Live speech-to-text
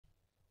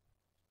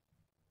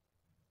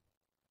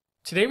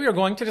Today we are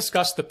going to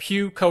discuss the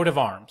Pugh coat of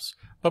arms.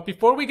 But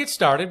before we get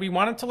started, we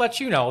wanted to let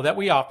you know that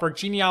we offer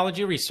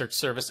genealogy research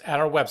service at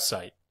our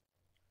website.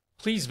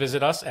 Please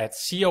visit us at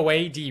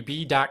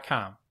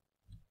coadb.com.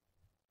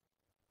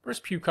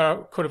 First Pugh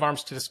coat of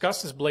arms to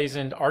discuss is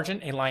blazoned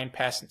Argent, a lion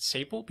passant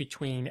sable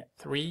between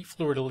 3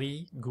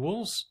 fleurs-de-lis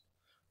gules,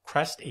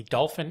 Crest, a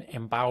dolphin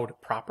embowed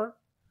proper.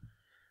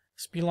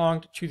 This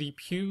belonged to the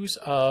Pughs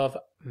of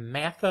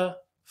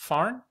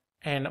Mathafarn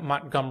and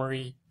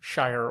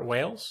Montgomeryshire,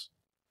 Wales.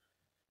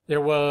 There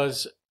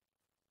was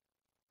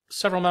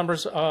several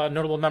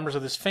notable members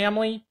of this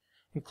family,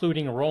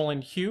 including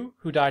Rowland Hugh,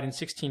 who died in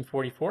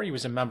 1644. He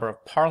was a member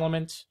of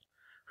Parliament,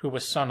 who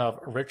was son of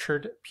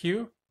Richard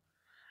Pugh.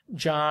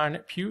 John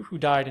Pugh, who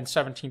died in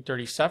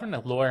 1737,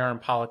 a lawyer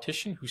and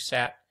politician who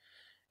sat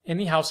in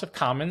the House of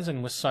Commons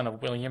and was son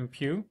of William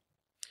Pugh.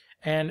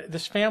 And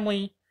this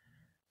family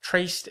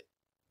traced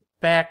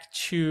back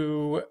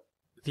to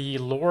the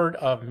Lord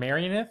of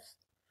Merioneth,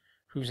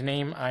 whose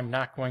name I'm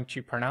not going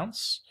to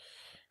pronounce,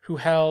 who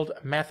held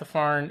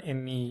Mathafarn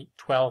in the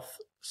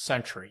 12th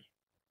century.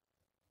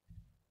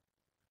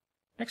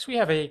 Next we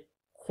have a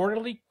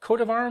quarterly coat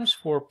of arms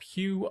for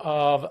Pugh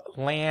of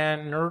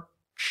Llanwrin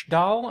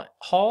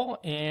Hall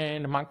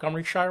in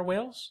Montgomeryshire,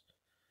 Wales.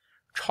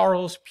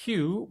 Charles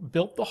Pugh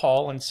built the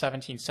hall in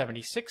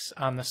 1776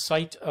 on the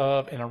site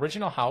of an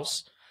original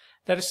house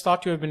that is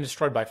thought to have been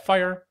destroyed by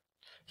fire.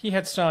 He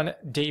had son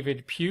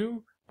David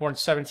Pugh, born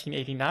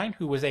 1789,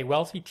 who was a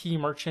wealthy tea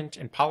merchant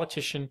and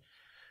politician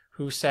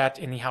who sat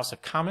in the House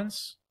of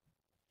Commons.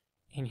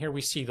 And here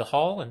we see the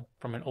hall, and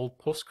from an old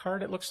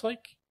postcard it looks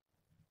like.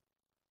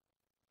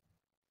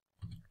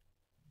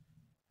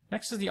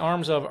 Next is the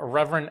arms of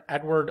Reverend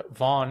Edward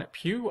Vaughan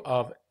Pugh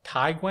of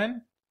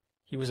Tygwyn.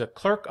 He was a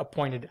clerk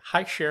appointed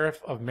High Sheriff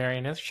of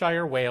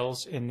Merionethshire,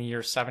 Wales in the year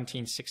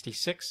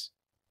 1766.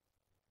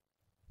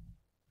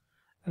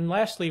 And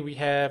lastly we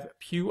have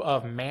Pugh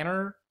of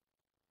Mathafarn,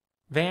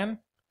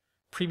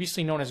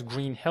 previously known as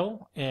Green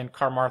Hill in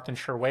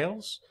Carmarthenshire,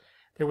 Wales.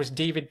 There was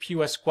David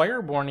Pugh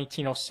Esquire, born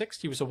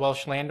 1806. He was a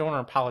Welsh landowner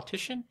and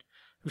politician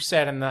who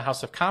sat in the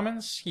House of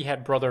Commons. He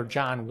had brother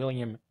John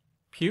William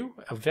Pugh,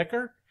 a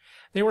vicar.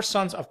 They were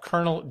sons of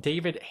Colonel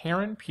David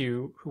Heron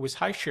Pugh, who was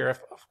High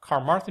Sheriff of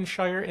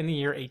Carmarthenshire in the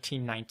year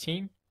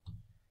 1819.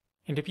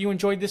 And if you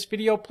enjoyed this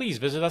video, please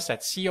visit us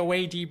at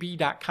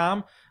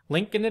coadb.com.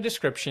 Link in the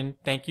description.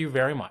 Thank you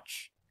very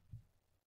much.